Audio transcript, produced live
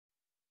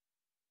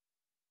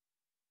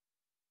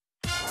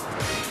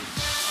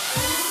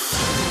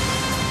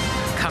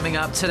Coming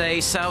up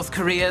today, South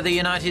Korea, the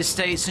United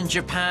States and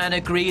Japan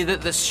agree that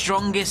the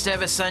strongest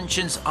ever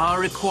sanctions are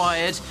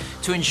required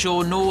to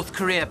ensure North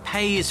Korea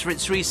pays for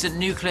its recent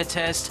nuclear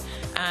test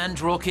and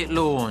rocket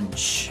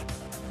launch.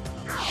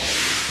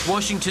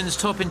 Washington's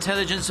top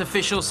intelligence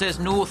official says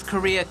North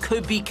Korea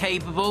could be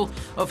capable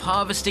of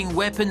harvesting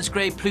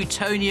weapons-grade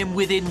plutonium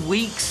within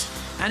weeks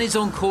and is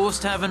on course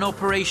to have an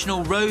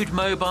operational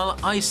road-mobile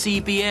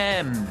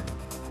ICBM.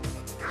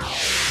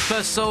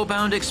 First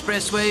Seoul-bound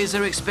expressways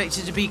are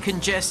expected to be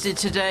congested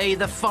today,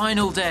 the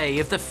final day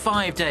of the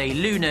 5-day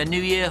Lunar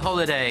New Year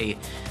holiday.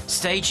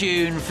 Stay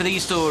tuned for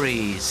these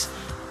stories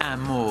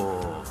and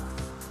more.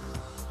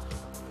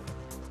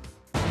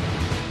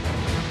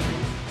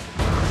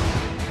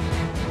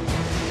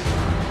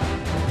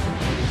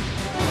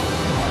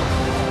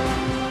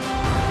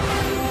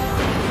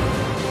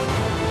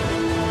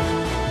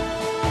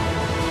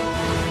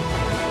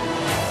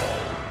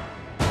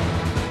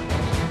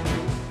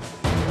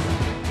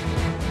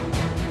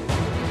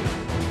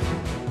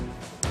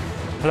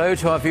 Hello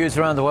to our viewers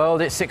around the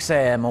world. It's 6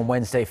 a.m. on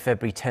Wednesday,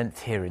 February 10th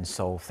here in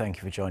Seoul. Thank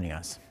you for joining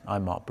us.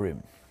 I'm Mark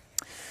Broom.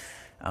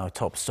 Our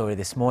top story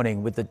this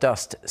morning, with the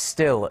dust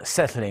still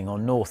settling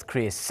on North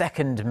Korea's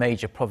second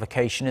major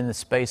provocation in the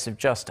space of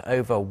just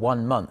over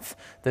 1 month.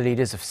 The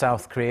leaders of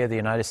South Korea, the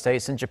United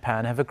States and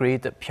Japan have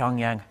agreed that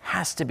Pyongyang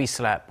has to be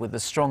slapped with the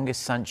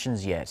strongest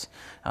sanctions yet.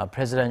 Our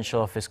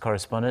presidential office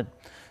correspondent,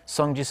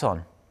 Song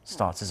Ji-son,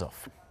 starts us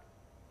off.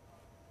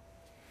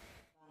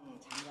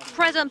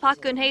 President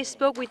Park Geun-hye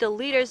spoke with the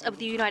leaders of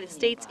the United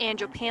States and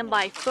Japan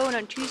by phone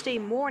on Tuesday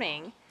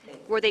morning,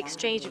 where they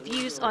exchanged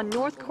views on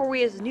North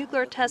Korea's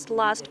nuclear test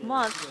last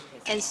month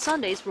and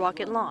Sunday's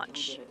rocket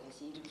launch.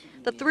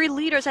 The three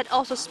leaders had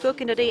also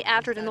spoken the day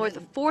after the North's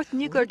fourth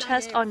nuclear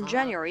test on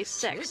January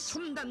 6.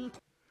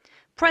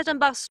 President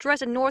Park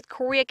stressed that North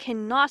Korea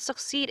cannot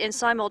succeed in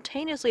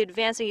simultaneously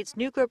advancing its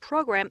nuclear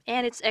program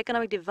and its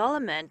economic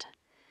development,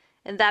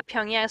 and that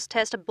Pyongyang's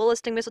test of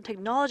ballistic missile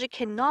technology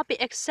cannot be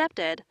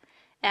accepted,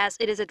 as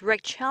it is a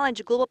direct challenge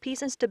to global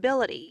peace and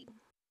stability.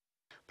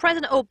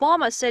 President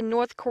Obama said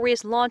North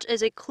Korea's launch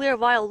is a clear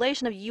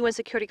violation of UN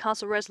Security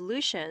Council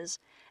resolutions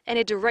and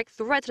a direct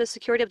threat to the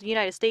security of the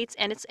United States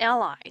and its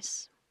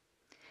allies.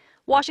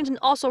 Washington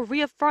also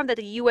reaffirmed that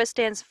the U.S.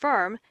 stands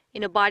firm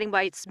in abiding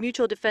by its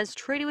mutual defense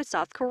treaty with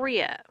South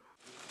Korea.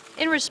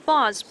 In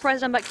response,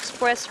 President Park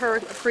expressed her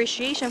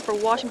appreciation for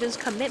Washington's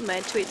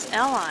commitment to its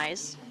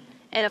allies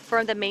and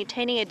affirmed that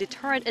maintaining a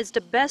deterrent is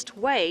the best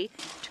way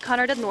to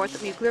counter the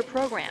North's nuclear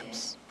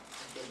programs.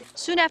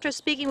 Soon after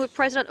speaking with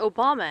President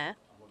Obama,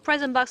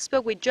 President Park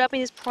spoke with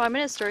Japanese Prime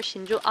Minister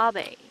Shinzo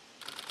Abe.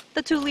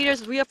 The two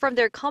leaders reaffirmed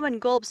their common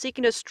goal of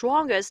seeking the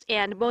strongest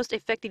and most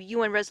effective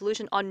UN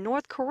resolution on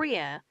North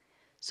Korea,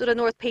 so the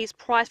North pays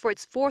price for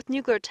its fourth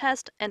nuclear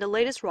test and the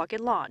latest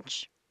rocket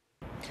launch.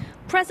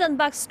 President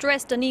Park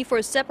stressed the need for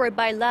separate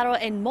bilateral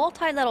and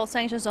multilateral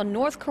sanctions on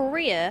North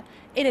Korea,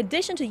 in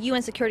addition to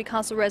UN Security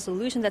Council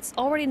resolution that's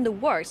already in the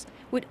works,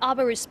 with Abe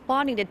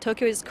responding that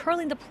Tokyo is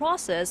currently in the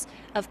process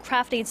of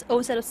crafting its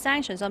own set of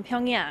sanctions on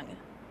Pyongyang.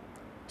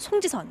 Song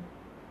Ji-son,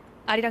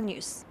 Arirang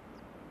News.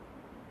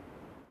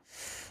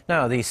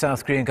 Now, the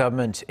South Korean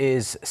government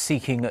is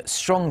seeking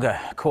stronger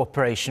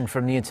cooperation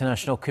from the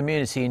international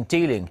community in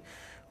dealing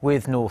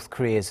with North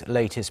Korea's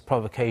latest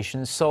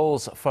provocations.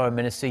 Seoul's Foreign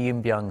Minister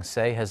Yoon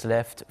Byung-se has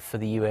left for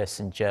the US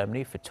and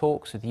Germany for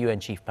talks with UN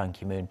Chief Ban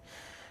Ki-moon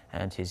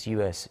and his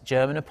US,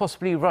 German and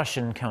possibly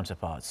Russian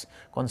counterparts.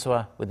 Kwon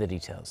So-ah with the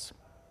details.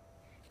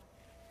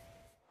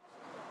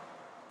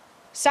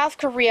 South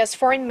Korea's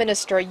Foreign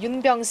Minister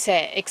Yoon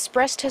Byung-se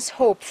expressed his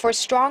hope for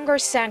stronger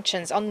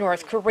sanctions on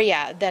North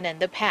Korea than in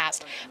the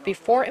past,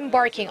 before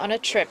embarking on a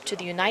trip to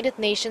the United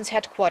Nations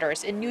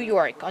headquarters in New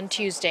York on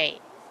Tuesday.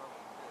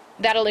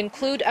 That'll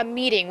include a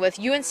meeting with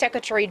UN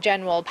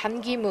Secretary-General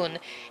Ban Ki-moon,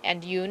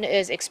 and Yoon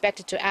is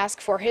expected to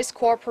ask for his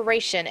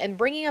cooperation in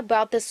bringing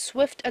about the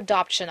swift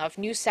adoption of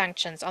new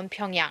sanctions on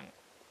Pyongyang.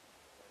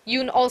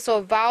 Yoon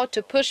also vowed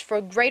to push for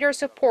greater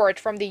support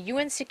from the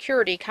UN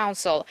Security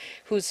Council,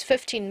 whose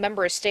 15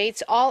 member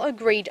states all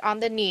agreed on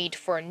the need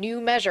for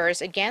new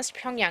measures against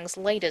Pyongyang's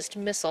latest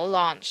missile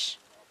launch.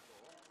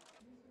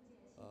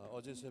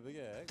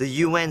 The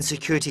UN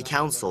Security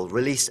Council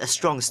released a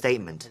strong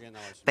statement.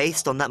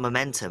 Based on that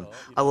momentum,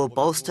 I will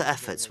bolster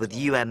efforts with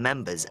UN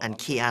members and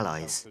key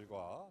allies.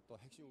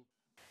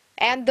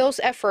 And those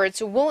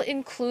efforts will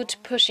include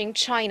pushing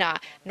China,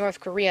 North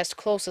Korea's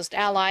closest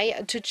ally,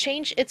 to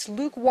change its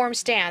lukewarm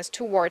stance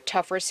toward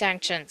tougher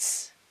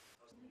sanctions.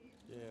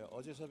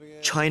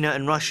 China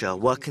and Russia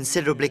were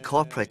considerably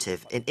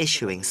cooperative in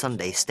issuing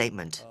Sunday's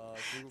statement.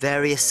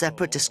 Various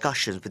separate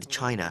discussions with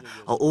China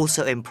are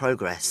also in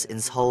progress in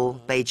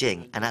Seoul,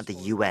 Beijing, and at the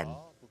UN.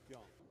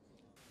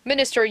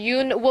 Minister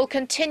Yoon will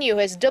continue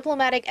his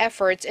diplomatic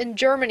efforts in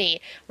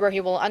Germany, where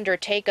he will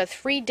undertake a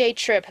 3-day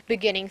trip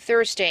beginning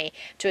Thursday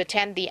to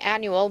attend the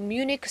annual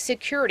Munich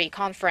Security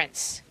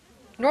Conference.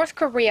 North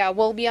Korea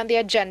will be on the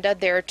agenda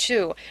there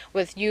too,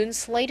 with Yoon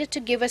slated to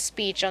give a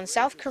speech on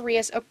South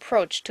Korea's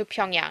approach to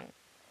Pyongyang.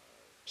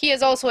 He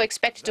is also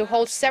expected to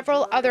hold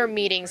several other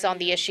meetings on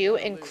the issue,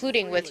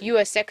 including with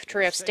U.S.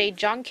 Secretary of State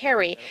John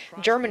Kerry,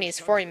 Germany's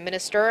foreign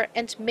minister,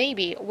 and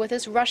maybe with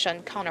his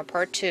Russian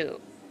counterpart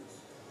too.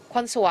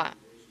 Kwon So-ah,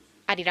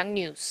 Arirang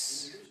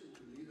News.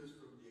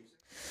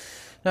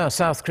 Now,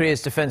 South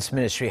Korea's defense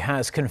ministry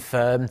has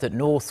confirmed that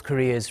North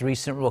Korea's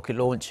recent rocket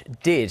launch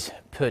did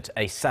put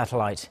a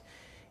satellite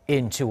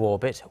into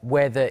orbit.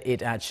 Whether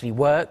it actually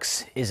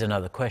works is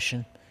another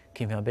question.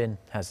 Kim Hyun-bin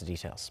has the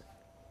details.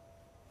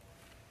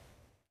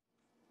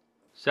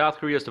 South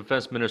Korea's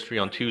defense ministry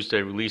on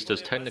Tuesday released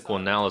its technical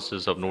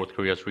analysis of North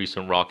Korea's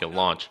recent rocket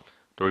launch.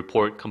 The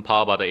report,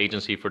 compiled by the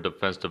Agency for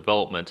Defense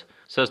Development,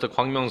 says the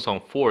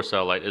Gwanggmyeong-4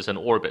 satellite is in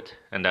orbit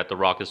and that the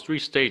rocket's 3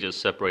 stages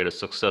separated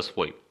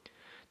successfully.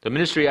 The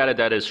ministry added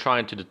that it is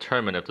trying to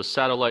determine if the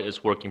satellite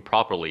is working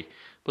properly,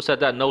 but said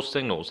that no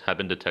signals have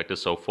been detected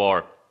so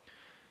far.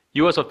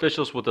 U.S.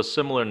 officials with a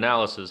similar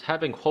analysis have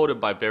been quoted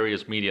by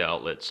various media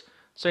outlets,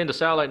 saying the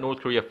satellite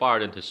North Korea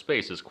fired into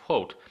space is,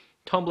 quote,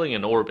 tumbling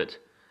in orbit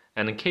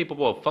and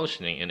incapable of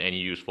functioning in any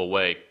useful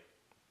way.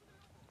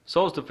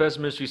 Seoul's defense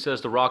ministry says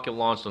the rocket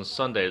launched on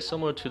Sunday is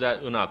similar to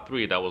that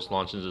int'l that was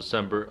launched in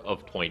December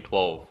of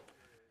 2012.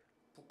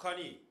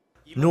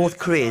 North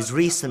Korea's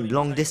recent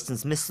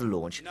long-distance missile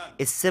launch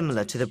is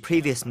similar to the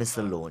previous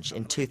missile launch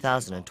in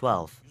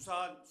 2012.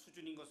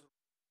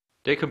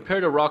 They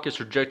compared the rocket's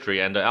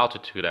trajectory and the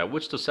altitude at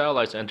which the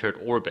satellites entered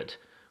orbit,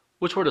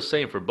 which were the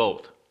same for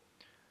both.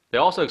 They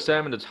also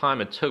examined the time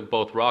it took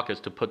both rockets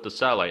to put the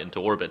satellite into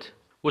orbit,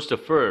 which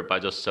differed by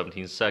just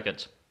 17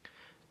 seconds.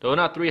 The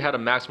int'l had a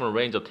maximum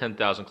range of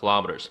 10,000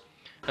 kilometers,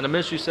 and the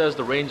ministry says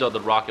the range of the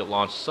rocket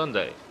launched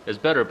Sunday is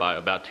better by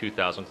about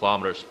 2,000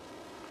 kilometers.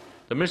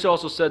 The ministry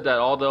also said that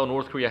although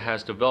North Korea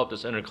has developed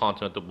its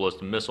intercontinental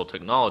ballistic missile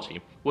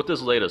technology with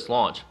this latest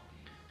launch,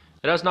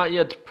 it has not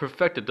yet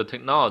perfected the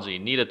technology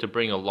needed to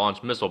bring a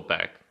launched missile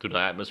back through the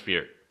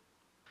atmosphere.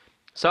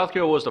 South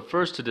Korea was the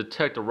first to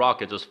detect the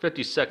rocket just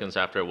 50 seconds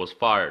after it was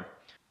fired,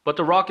 but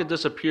the rocket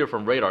disappeared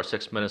from radar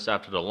 6 minutes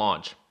after the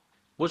launch,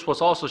 which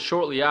was also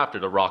shortly after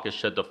the rocket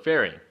shed the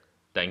fairing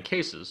that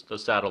encases the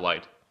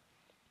satellite.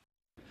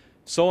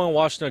 Seoul and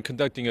Washington are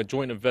conducting a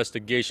joint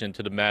investigation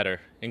into the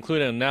matter,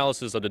 including an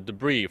analysis of the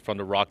debris from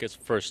the rocket's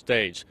first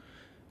stage.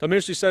 The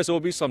ministry says it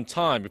will be some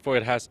time before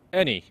it has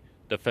any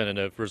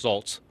definitive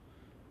results.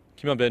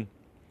 Kim Hyun-bin,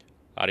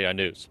 Arirang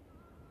News.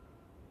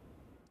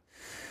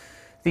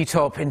 The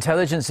top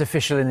intelligence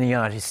official in the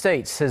United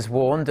States has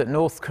warned that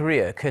North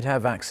Korea could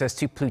have access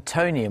to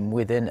plutonium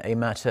within a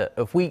matter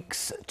of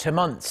weeks to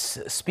months.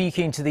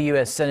 Speaking to the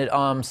U.S. Senate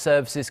Armed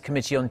Services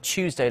Committee on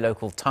Tuesday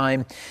local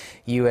time,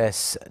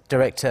 U.S.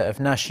 Director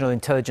of National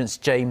Intelligence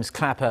James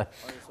Clapper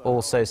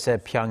also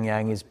said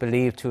Pyongyang is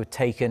believed to have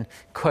taken,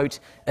 quote,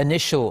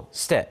 initial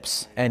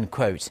steps, end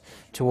quote,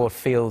 toward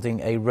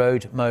fielding a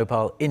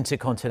road-mobile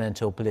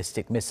intercontinental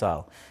ballistic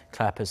missile.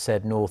 Clapper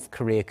said North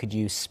Korea could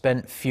use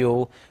spent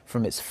fuel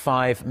from its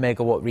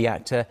 5-megawatt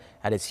reactor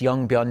at its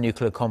Yongbyon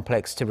nuclear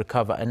complex to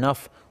recover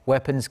enough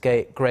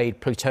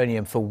weapons-grade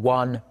plutonium for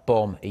 1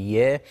 bomb a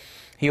year.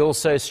 He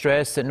also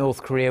stressed that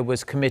North Korea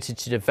was committed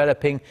to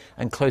developing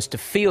and close to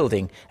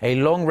fielding a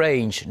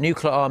long-range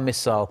nuclear-armed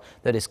missile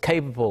that is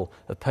capable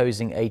of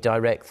posing a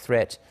direct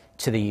threat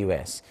to the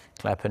US.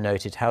 Clapper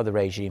noted how the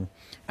regime,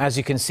 as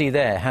you can see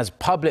there, has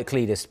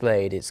publicly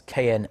displayed its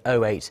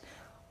KN-08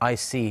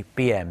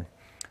 ICBM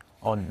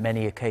on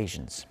many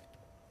occasions.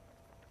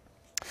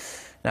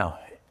 Now,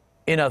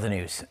 in other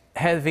news,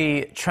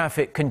 heavy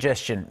traffic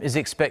congestion is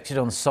expected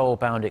on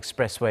Seoul-bound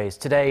expressways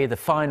today, the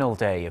final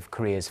day of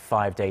Korea's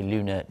 5-day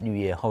Lunar New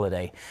Year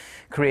holiday.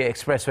 Korea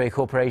Expressway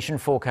Corporation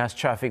forecasts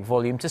traffic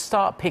volume to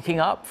start picking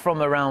up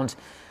from around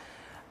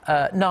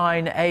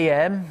 9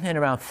 a.m. in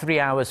around 3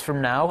 hours from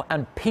now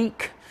and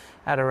peak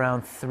at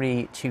around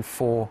 3 to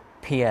 4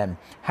 p.m.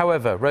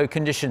 However, road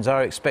conditions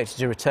are expected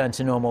to return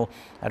to normal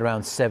at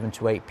around 7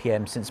 to 8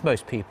 p.m. since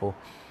most people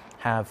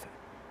have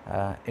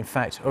in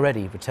fact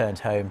already returned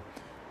home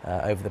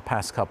over the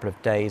past couple of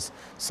days.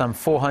 Some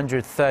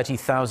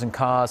 430,000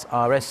 cars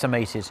are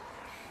estimated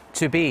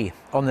to be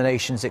on the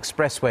nation's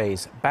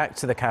expressways back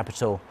to the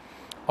capital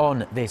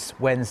on this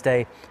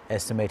Wednesday.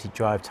 Estimated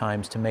drive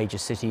times to major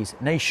cities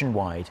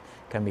nationwide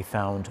can be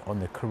found on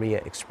the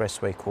Korea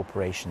Expressway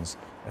Corporation's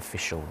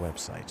official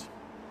website.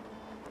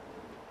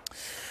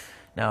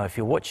 Now, if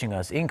you're watching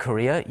us in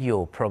Korea,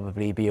 you'll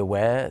probably be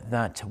aware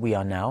that we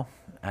are now,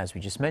 as we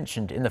just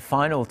mentioned, in the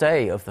final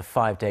day of the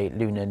 5-day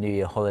Lunar New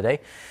Year holiday.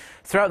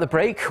 Throughout the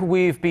break,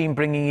 we've been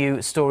bringing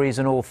you stories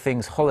on all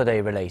things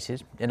holiday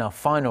related. In our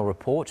final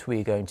report,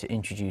 we're going to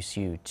introduce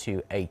you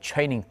to a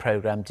training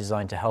program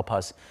designed to help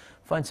us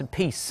find some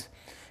peace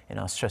in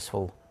our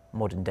stressful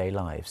modern day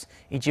lives.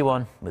 Lee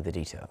Ji-won with the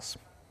details.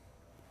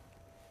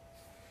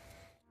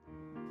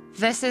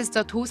 This is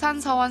the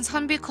Dosan Sewon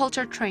Sunbi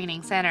Culture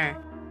Training Center.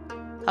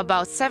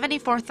 About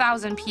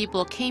 74,000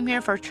 people came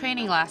here for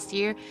training last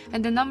year,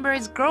 and the number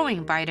is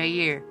growing by the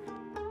year.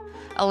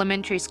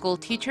 Elementary school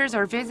teachers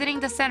are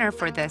visiting the center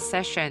for this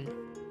session.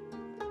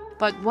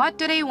 But what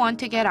do they want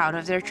to get out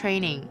of their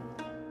training?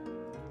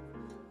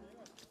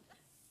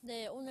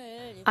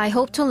 I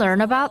hope to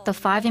learn about the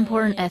 5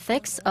 important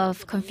ethics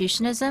of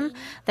Confucianism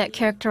that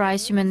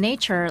characterize human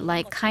nature,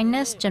 like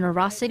kindness,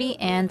 generosity,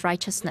 and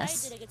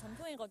righteousness.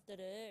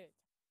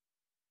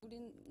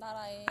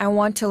 I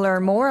want to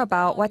learn more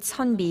about what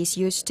Sunbis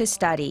used to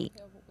study.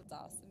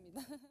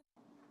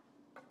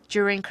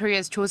 During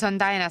Korea's Joseon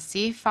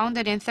dynasty,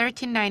 founded in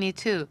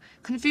 1392,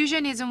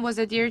 Confucianism was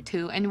adhered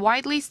to and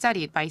widely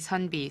studied by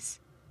Sunbis.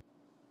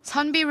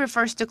 Sunbi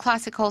refers to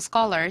classical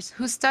scholars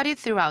who studied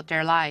throughout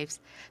their lives.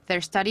 Their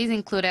studies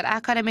included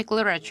academic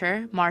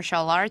literature,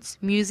 martial arts,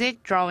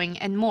 music, drawing,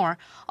 and more,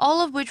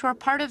 all of which were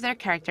part of their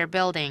character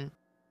building.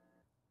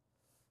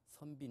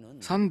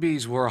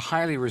 Sunbis were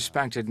highly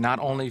respected not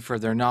only for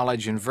their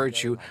knowledge and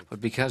virtue,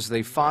 but because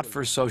they fought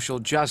for social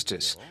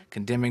justice,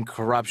 condemning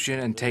corruption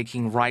and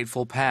taking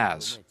rightful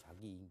paths.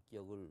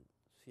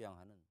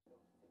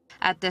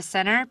 At this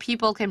center,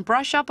 people can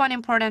brush up on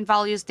important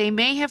values they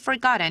may have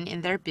forgotten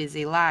in their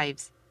busy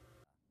lives.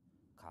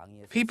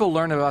 People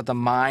learn about the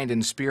mind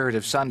and spirit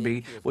of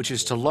Sunbi, which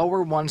is to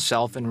lower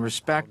oneself and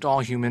respect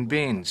all human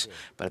beings,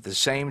 but at the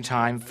same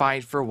time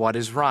fight for what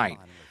is right.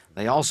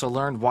 They also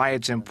learned why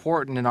it's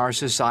important in our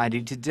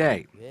society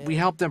today. We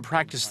help them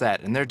practice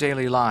that in their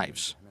daily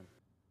lives.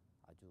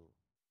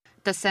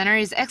 The center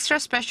is extra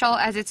special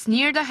as it's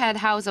near the head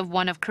house of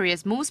one of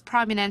Korea's most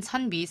prominent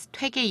Sunbis,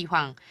 Taege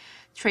Ihwang.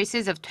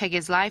 Traces of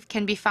Taege's life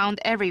can be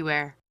found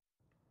everywhere.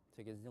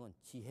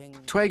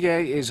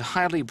 Taege is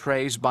highly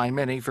praised by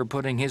many for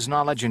putting his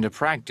knowledge into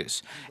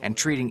practice and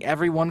treating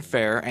everyone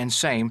fair and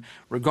same,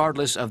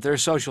 regardless of their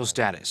social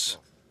status.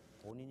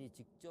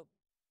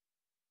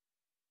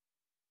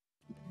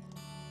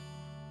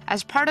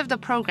 As part of the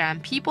program,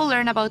 people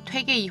learn about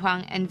Taege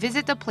Ihwang and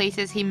visit the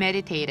places he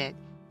meditated,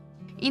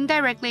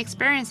 indirectly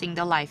experiencing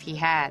the life he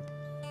had.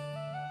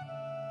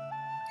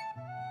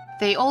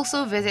 They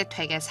also visit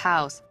Taege's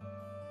house.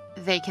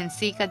 They can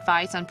seek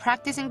advice on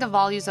practicing the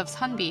values of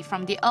Sunbi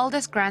from the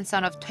eldest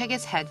grandson of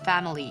Taege's head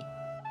family.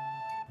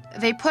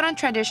 They put on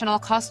traditional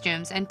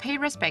costumes and pay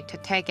respect to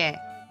Taege.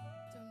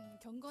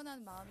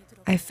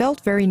 I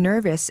felt very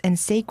nervous and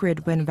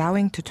sacred when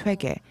vowing to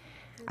Taege.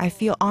 I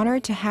feel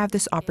honored to have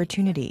this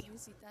opportunity.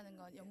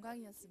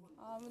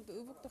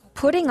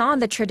 Putting on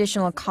the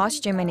traditional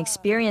costume and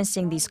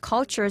experiencing these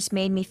cultures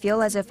made me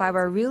feel as if I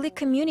were really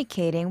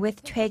communicating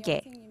with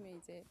Taege.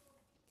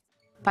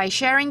 By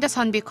sharing the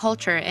Sunbi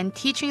culture and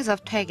teachings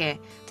of Taege,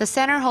 the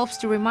center hopes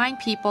to remind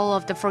people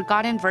of the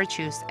forgotten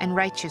virtues and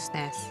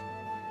righteousness.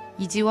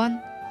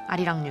 이지원,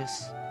 Arirang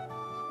News.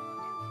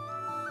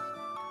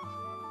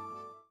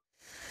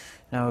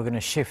 Now we're going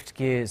to shift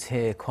gears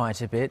here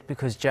quite a bit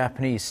because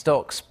Japanese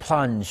stocks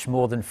plunged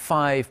more than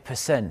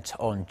 5%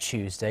 on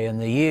Tuesday,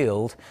 and the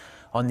yield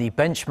on the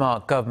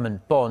benchmark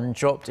government bond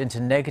dropped into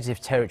negative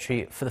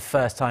territory for the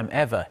first time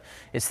ever.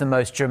 It's the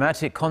most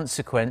dramatic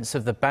consequence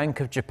of the Bank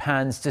of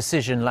Japan's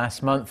decision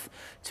last month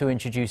to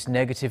introduce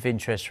negative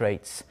interest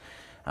rates.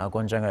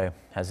 Kwon Jang-ho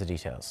has the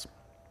details.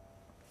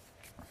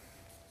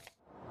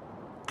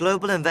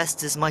 Global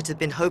investors might have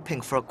been hoping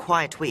for a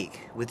quiet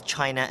week, with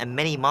China and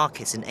many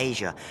markets in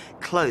Asia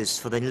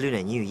closed for the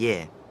Lunar New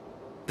Year.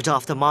 But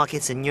after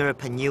markets in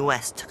Europe and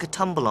US took a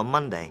tumble on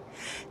Monday,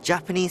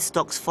 Japanese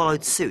stocks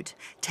followed suit,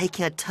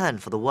 taking a turn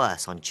for the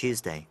worse on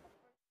Tuesday.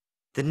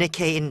 The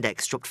Nikkei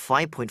index dropped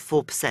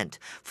 5.4%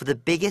 for the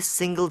biggest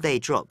single-day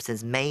drop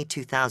since May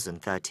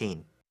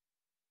 2013.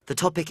 The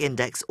Topix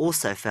index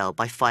also fell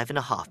by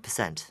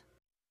 5.5%.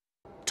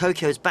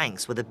 Tokyo's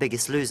banks were the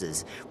biggest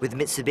losers, with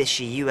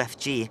Mitsubishi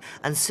UFG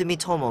and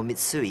Sumitomo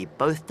Mitsui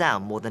both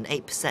down more than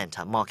 8%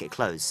 at market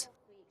close.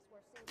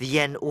 The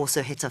yen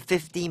also hit a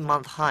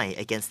 15-month high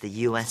against the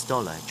US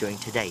dollar during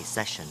today's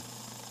session.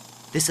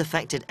 This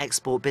affected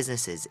export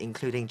businesses,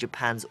 including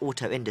Japan's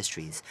auto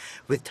industries,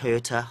 with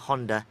Toyota,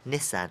 Honda,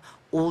 Nissan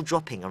all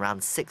dropping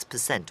around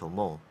 6% or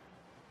more.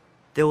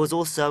 There was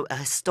also a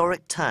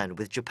historic turn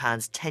with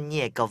Japan's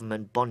 10-year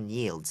government bond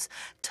yields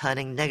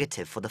turning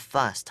negative for the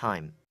first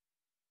time.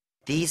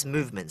 These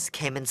movements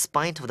came in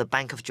spite of the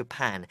Bank of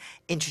Japan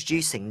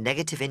introducing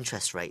negative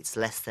interest rates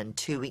less than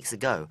 2 weeks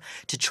ago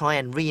to try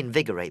and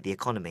reinvigorate the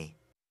economy.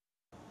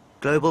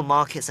 Global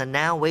markets are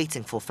now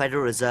waiting for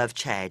Federal Reserve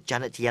Chair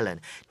Janet Yellen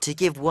to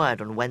give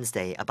word on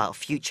Wednesday about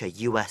future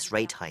US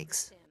rate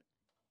hikes.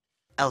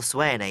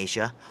 Elsewhere in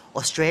Asia,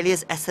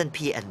 Australia's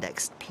S&P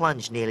index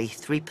plunged nearly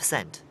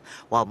 3%,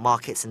 while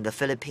markets in the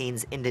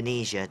Philippines,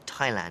 Indonesia,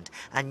 Thailand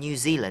and New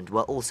Zealand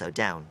were also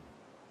down.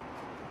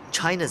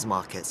 China's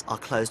markets are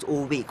closed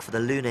all week for the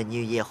Lunar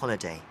New Year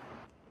holiday.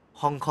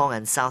 Hong Kong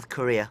and South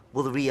Korea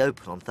will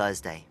reopen on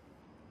Thursday.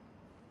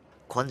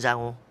 Kwon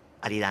Jang-ho,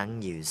 Arirang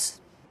News.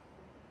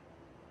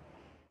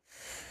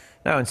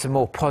 Now, in some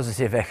more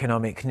positive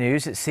economic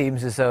news, it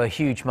seems as though a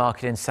huge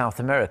market in South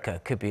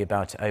America could be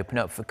about to open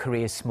up for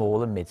Korea's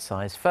small and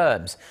mid-sized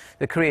firms.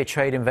 The Korea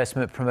Trade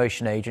Investment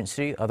Promotion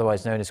Agency,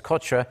 otherwise known as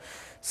KOTRA,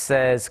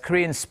 says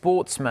Korean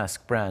sports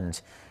mask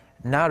brand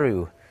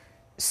Naru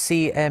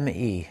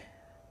CEM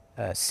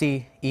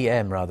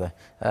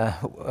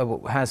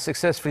has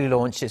successfully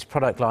launched its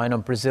product line on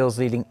Brazil's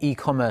leading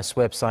e-commerce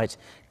website,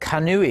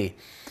 Kanui.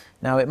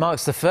 Now, it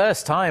marks the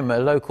first time a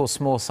local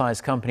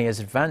small-sized company has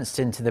advanced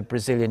into the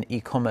Brazilian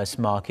e-commerce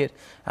market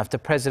after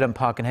President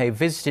Park Geun-hye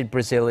visited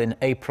Brazil in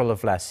April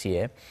of last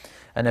year.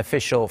 An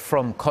official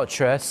from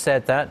Cotra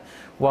said that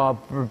while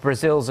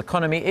Brazil's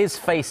economy is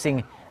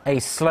facing a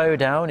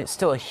slowdown, it's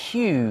still a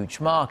huge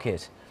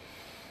market.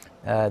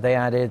 They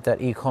added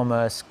that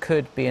e-commerce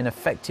could be an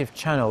effective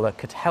channel that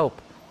could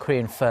help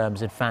Korean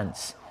firms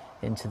advance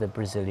into the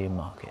Brazilian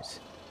market.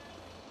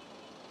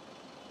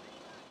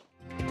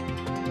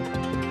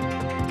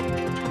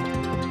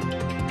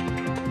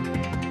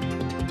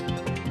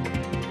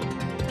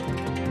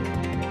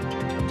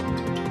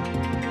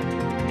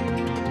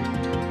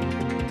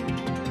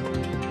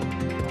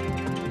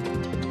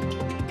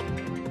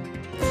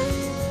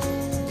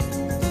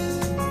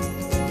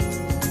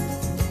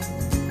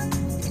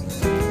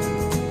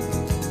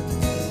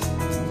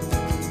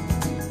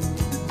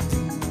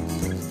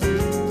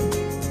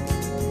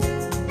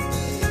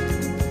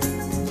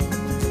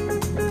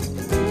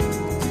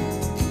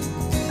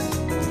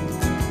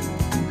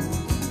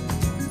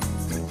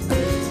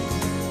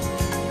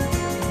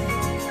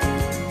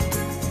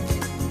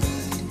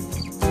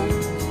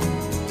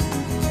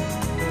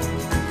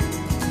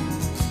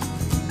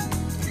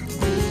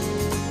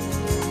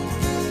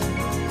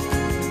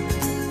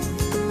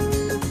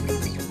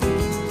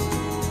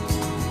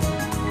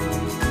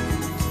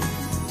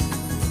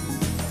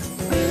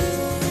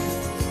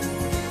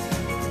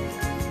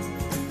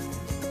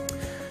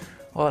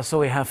 Well, that's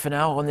all we have for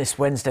now on this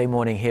Wednesday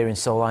morning here in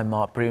Seoul. I'm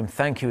Mark Broom.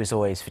 Thank you as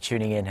always for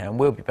tuning in, and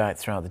we'll be back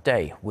throughout the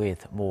day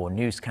with more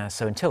newscasts.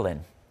 So until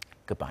then,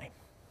 goodbye.